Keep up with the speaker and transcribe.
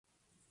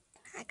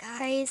Hi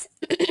guys,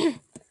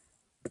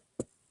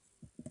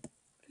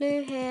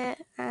 Blue here,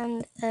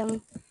 and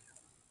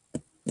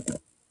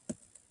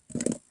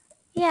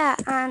yeah,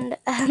 and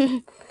as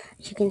you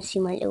can see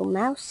my little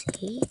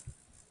mousey.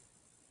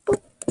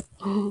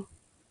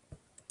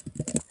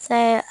 So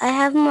I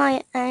have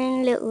my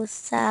own little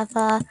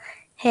server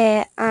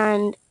here,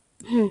 and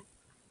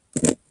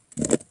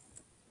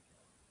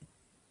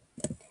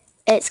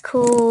it's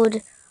called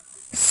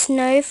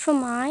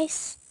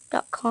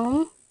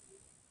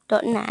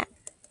snowformice.com.net.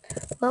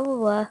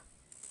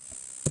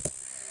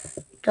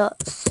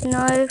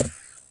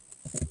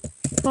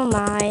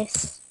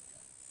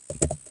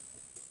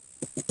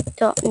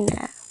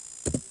 .snowformice.net.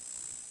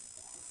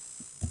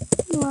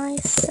 My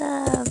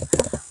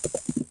server.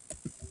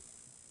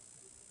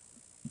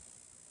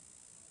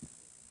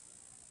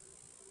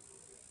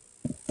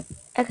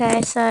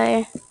 Okay,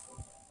 so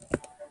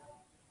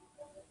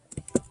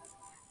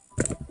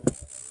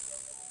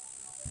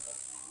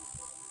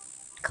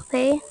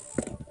copy,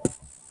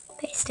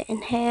 paste it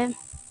in here,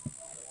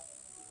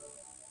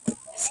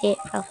 see it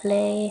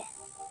properly.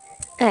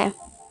 Okay,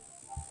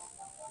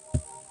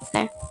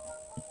 okay.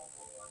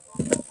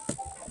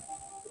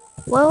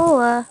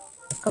 Whoa,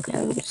 okay,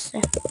 I'm just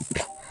okay.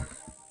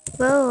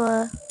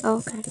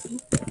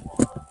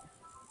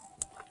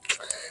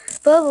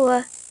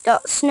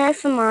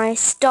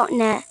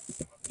 Snowformice.net.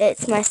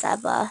 It's my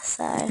server,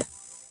 so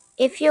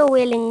if you're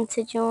willing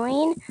to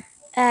join,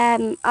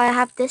 I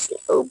have this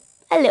a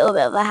little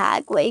bit of a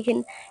hack where you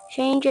can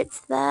change it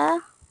to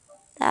there.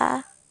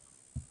 So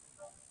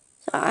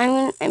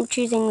I'm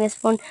choosing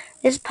this one.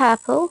 This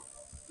purple,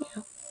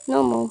 yeah,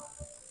 normal.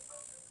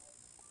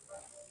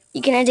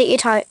 You can edit your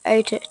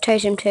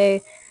totem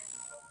too.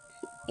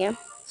 Yeah.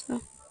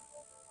 So.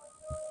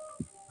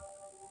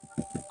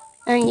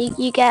 And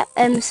you get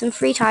some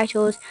free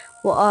titles.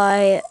 What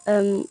I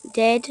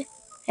did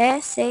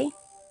here, see.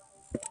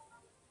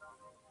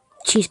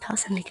 Choose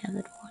personally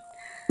gathered one.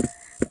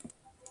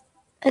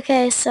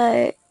 Okay,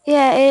 so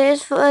yeah, it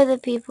is for other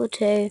people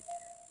too.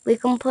 We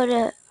can put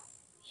it,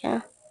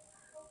 yeah,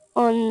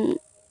 on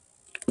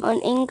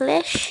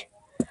English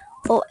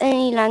or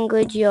any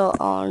language you're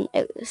on.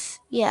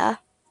 Yeah.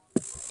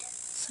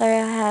 So I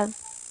have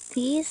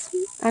these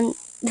and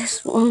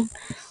this one.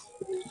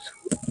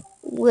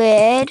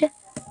 Weird.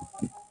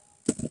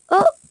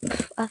 Oh,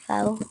 I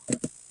fell.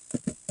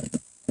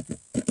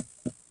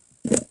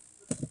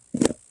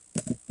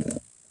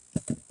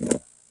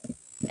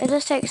 It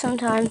does take some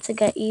time to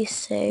get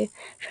used to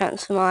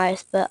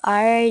Transformice, but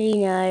I already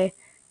know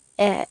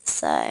it,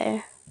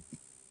 so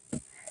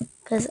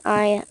because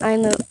I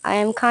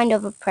am kind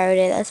of a pro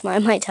there. That's why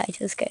my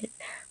title's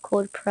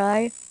called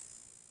pro.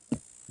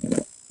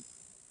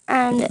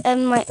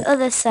 And my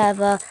other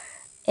server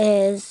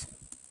is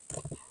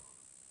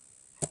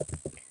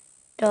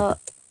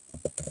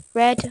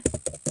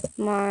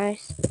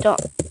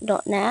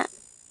 .redmice.net.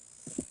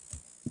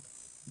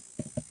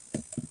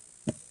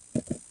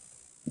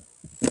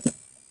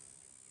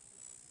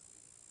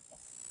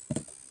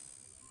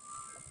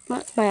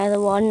 That's my other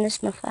one. This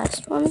is my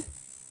first one.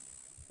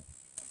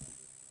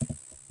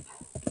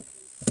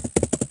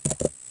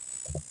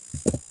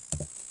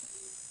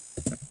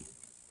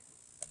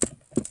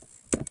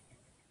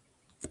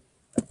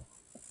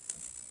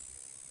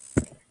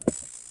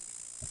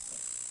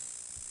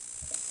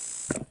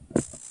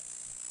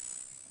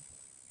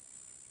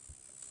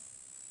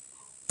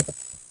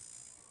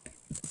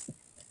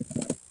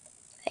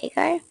 There you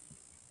go.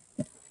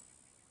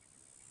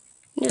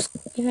 Just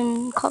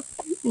even copy.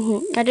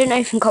 I don't know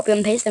if you can copy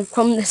and paste them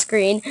from the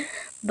screen,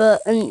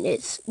 but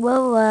it's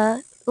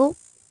oh,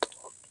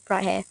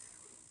 right here.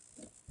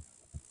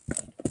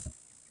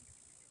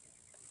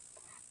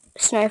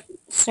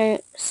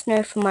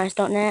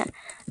 Snowformice.net,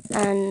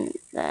 and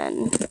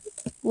then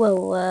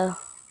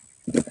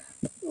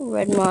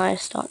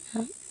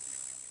redmice.net.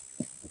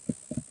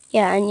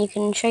 Yeah, and you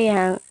can show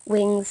your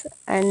wings,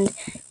 and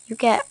you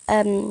get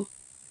I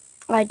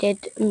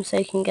did so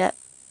you can get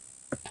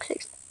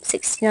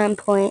 69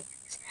 points.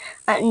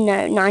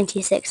 No,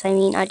 96. I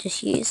mean, I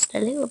just used a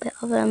little bit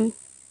of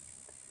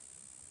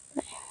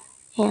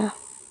yeah.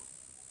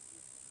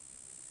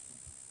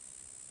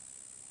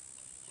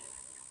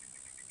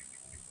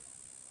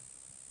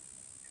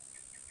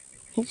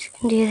 You just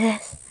can do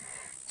this.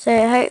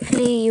 So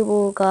hopefully you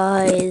all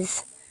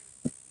guys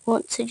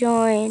want to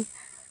join.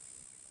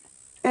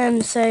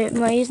 So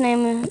my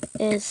username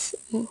is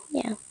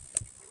yeah.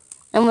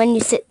 And when you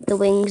sit, the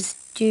wings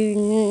do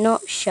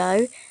not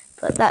show,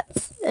 but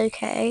that's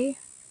okay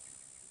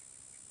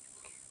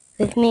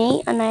with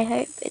me, and I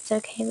hope it's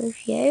okay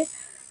with you.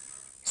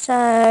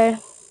 So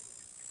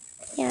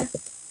yeah.